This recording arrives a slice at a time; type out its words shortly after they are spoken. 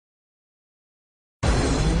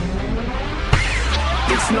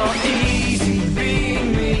It's not easy being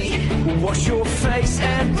me. Wash your face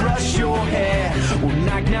and brush your hair. Well,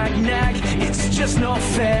 nag, nag, nag, it's just not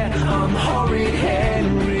fair. I'm Horrid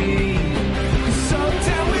Henry. So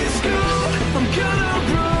down with school, I'm gonna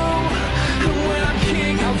rule. And when I'm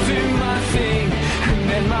king, I'll do my thing. And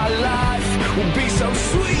then my life will be so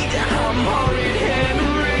sweet. I'm Horrid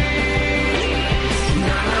Henry.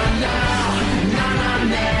 Na na na, na na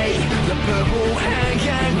nay. The purple hand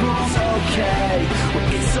gang rules okay. Well,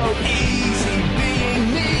 it's so easy being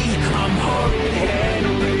me. I'm Horrid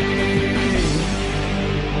Henry.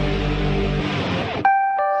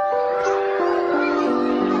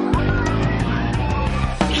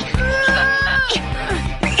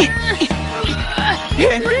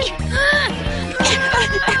 Henry?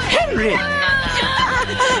 Henry!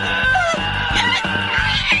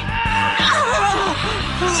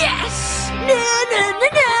 Yes! Na na na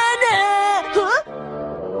na na! Huh?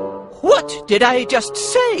 What did I just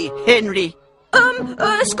say, Henry?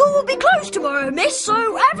 School will be closed tomorrow, miss,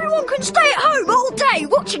 so everyone can stay at home all day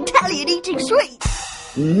watching telly and eating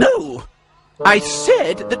sweets. No! I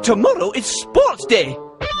said that tomorrow is sports day.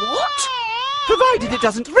 What? Provided it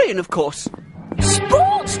doesn't rain, of course.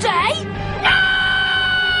 Sports day?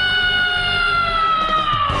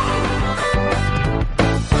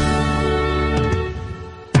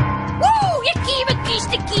 Woo! Yucky, mucky,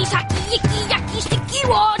 sticky, sacky, yicky, yucky, sticky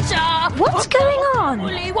water. What's going on?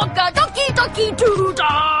 Woolly wonka, ducky, ducky,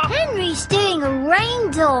 doo-dah. Henry's doing a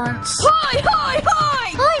rain dance. Hi, hi, hi!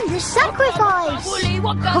 I'm the sacrifice. Woolly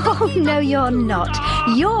wonka, Oh, ducky, no, you're not.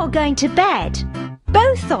 You're going to bed.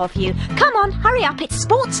 Both of you. Come on, hurry up. It's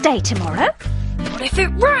sports day tomorrow. What if it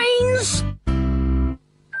rains?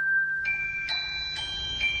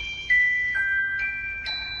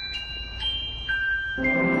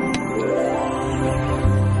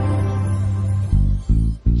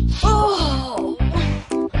 Oh,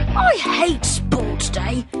 I hate sports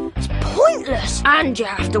day. It's pointless, and you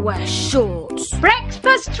have to wear shorts.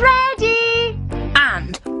 Breakfast ready.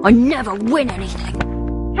 And I never win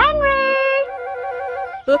anything. Henry!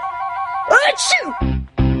 Achoo!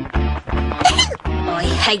 I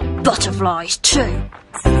hate butterflies too.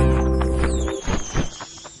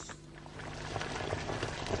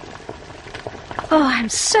 Oh, I'm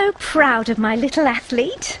so proud of my little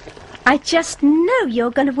athlete. I just know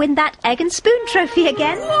you're going to win that egg and spoon trophy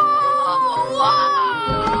again.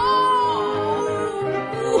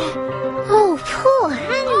 Oh, poor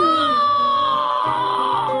Henry.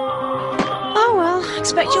 Oh, well, I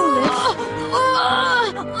expect you'll live.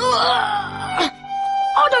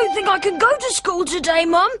 I don't think I can go to school today,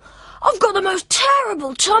 Mum. I've got the most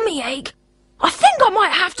terrible tummy ache. I think I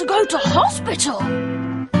might have to go to hospital.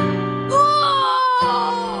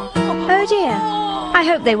 Oh, dear. I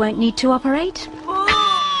hope they won't need to operate.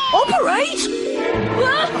 Operate?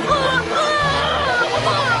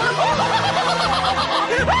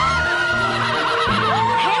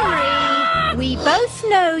 Henry, we both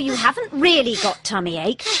know you haven't really got tummy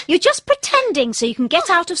ache. You're just pretending so you can get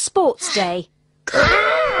out of sports day.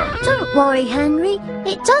 Don't worry, Henry.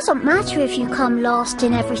 It doesn't matter if you come last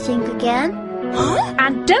in everything again.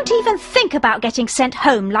 And don't even think about getting sent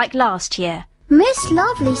home like last year. Miss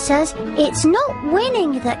Lovely says it's not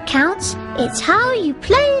winning that counts, it's how you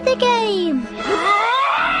play the game.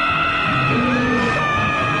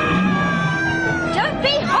 Don't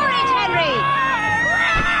be horrid, Henry!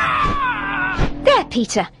 There,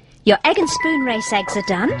 Peter. Your egg and spoon race eggs are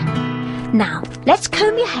done. Now, let's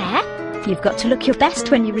comb your hair. You've got to look your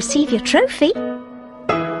best when you receive your trophy.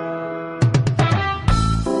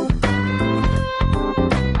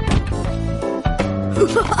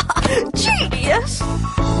 Genius!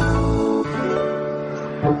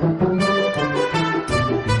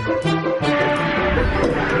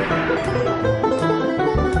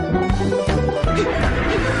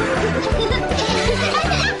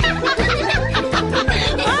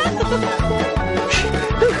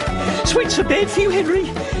 Sweets for bed for you, Henry.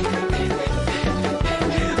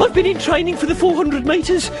 I've been in training for the 400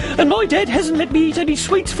 metres, and my dad hasn't let me eat any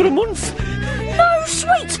sweets for a month. No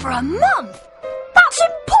sweets for a month? That's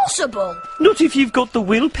impossible! Not if you've got the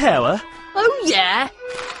willpower. Oh, yeah?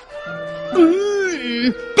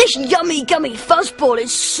 This yummy gummy fuzzball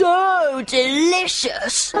is so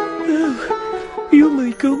delicious! Oh,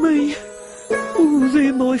 yummy gummy. Oh,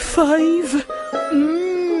 they're my fave.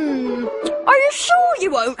 Are you sure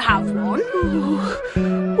you won't have one?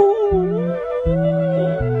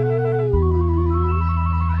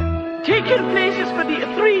 Take your places for the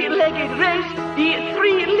three-legged race. The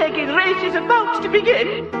three-legged race is about to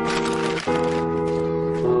begin.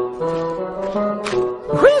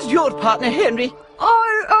 Where's your partner, Henry?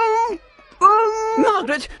 I, My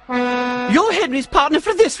Margaret, you're Henry's partner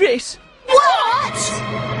for this race. What?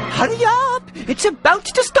 Hurry up, it's about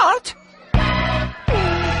to start.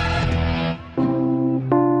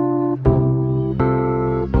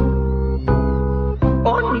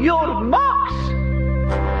 On your marks.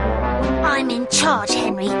 I'm in charge,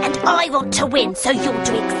 Henry, and I want to win, so you'll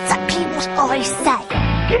do exactly what I say.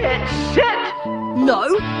 Get set. No,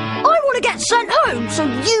 I want to get sent home, so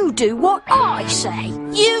you do what I say.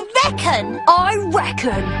 You reckon? I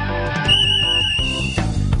reckon.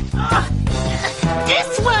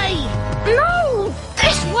 This way! No,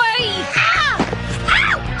 this way. Ow!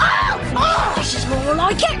 Ow! Ow! Oh! This is more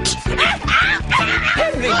like it.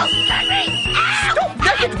 Henry, Henry! Ow! stop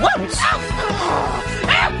that at once.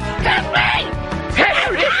 Henry!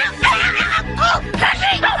 Henry! Henry!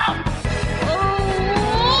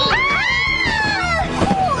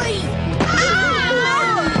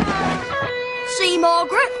 See,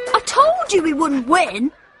 Margaret, I told you we wouldn't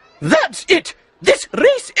win. That's it. This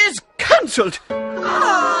race is cancelled.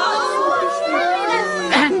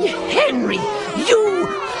 And Henry, you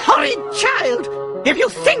horrid child! If you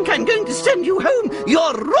think I'm going to send you home,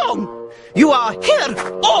 you're wrong. You are here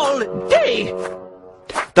all day.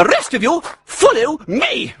 The rest of you follow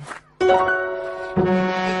me.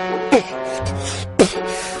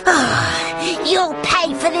 You'll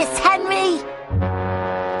pay for this, Henry!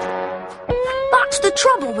 That's the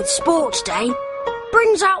trouble with sports day.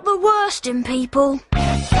 Brings out the worst in people.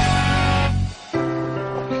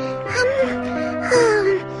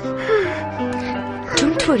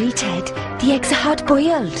 Don't worry, Ted. The eggs are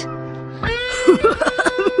hard-boiled.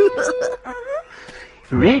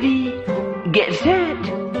 Ready, get set,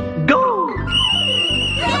 go!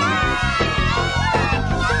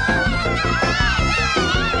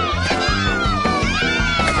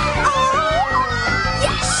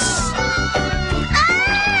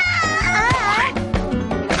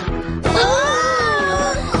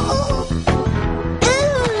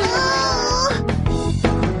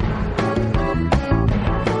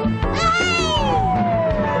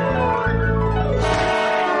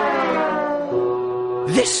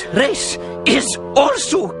 This race is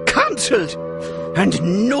also cancelled. And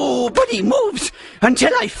nobody moves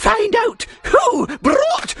until I find out who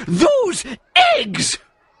brought those eggs.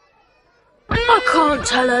 I can't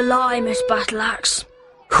tell a lie, Miss Battleaxe.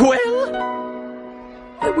 Well,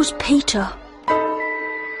 It was Peter.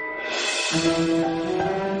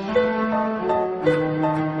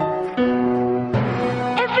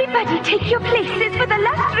 Everybody take your places for the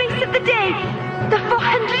last race of the day. The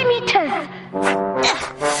 400 meters.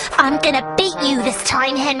 I'm gonna beat you this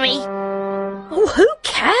time, Henry. Oh, who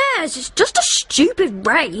cares? It's just a stupid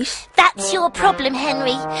race. That's your problem,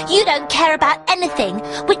 Henry. You don't care about anything,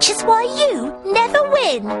 which is why you never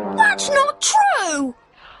win. That's not true.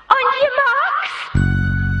 On your marks.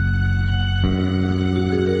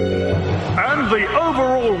 And the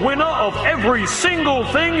overall winner of every single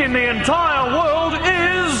thing in the entire world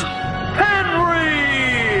is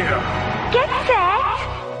Henry! Get set.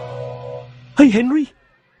 Hey, Henry.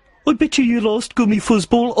 I bet you your last gummy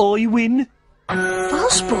fuzzball I win.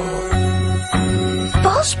 Fuzzball?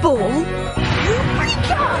 Fuzzball?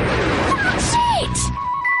 Eureka! That's it!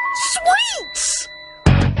 Sweets!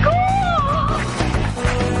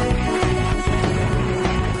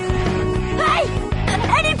 Hey!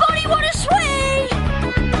 Anybody want a sweet?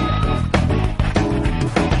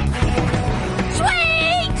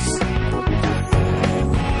 Sweets!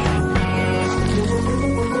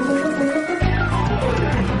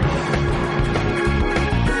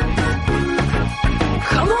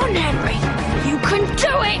 Come on, Henry. You can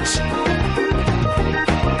do it!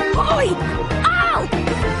 Oi! Ow!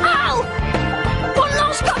 Ow! One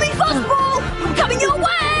last gummy fuzzball! Coming your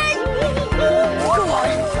way! Go on.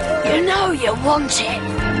 You know you want it.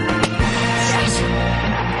 Yes!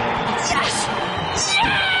 Yes!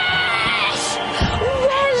 Yes!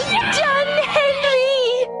 Well done, Henry.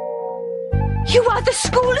 You are the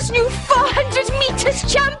school's new 400 meters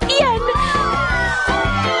champion.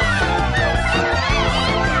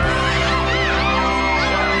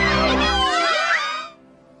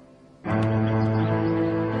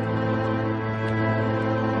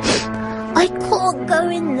 I can't go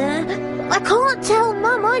in there. I can't tell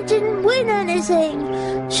Mum I didn't win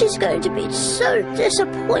anything. She's going to be so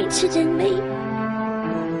disappointed in me.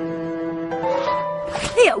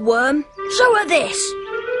 Here, Worm. Show her this.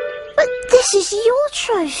 But this is your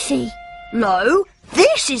trophy. No,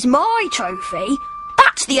 this is my trophy.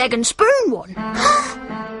 That's the egg and spoon one.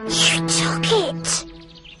 You took it.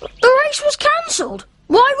 The race was cancelled.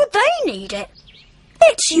 Why would they need it?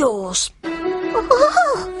 It's yours.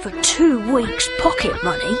 Oh, For 2 weeks' pocket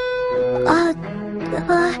money.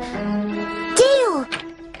 Deal!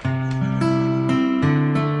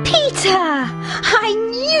 Peter! I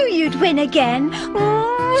knew you'd win again.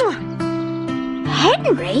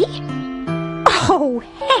 Henry? Oh,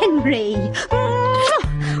 Henry!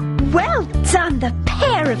 Well done, the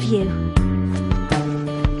pair of you.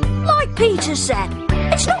 Like Peter said,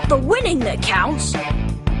 it's not the winning that counts.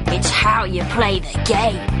 It's how you play the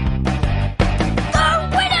game.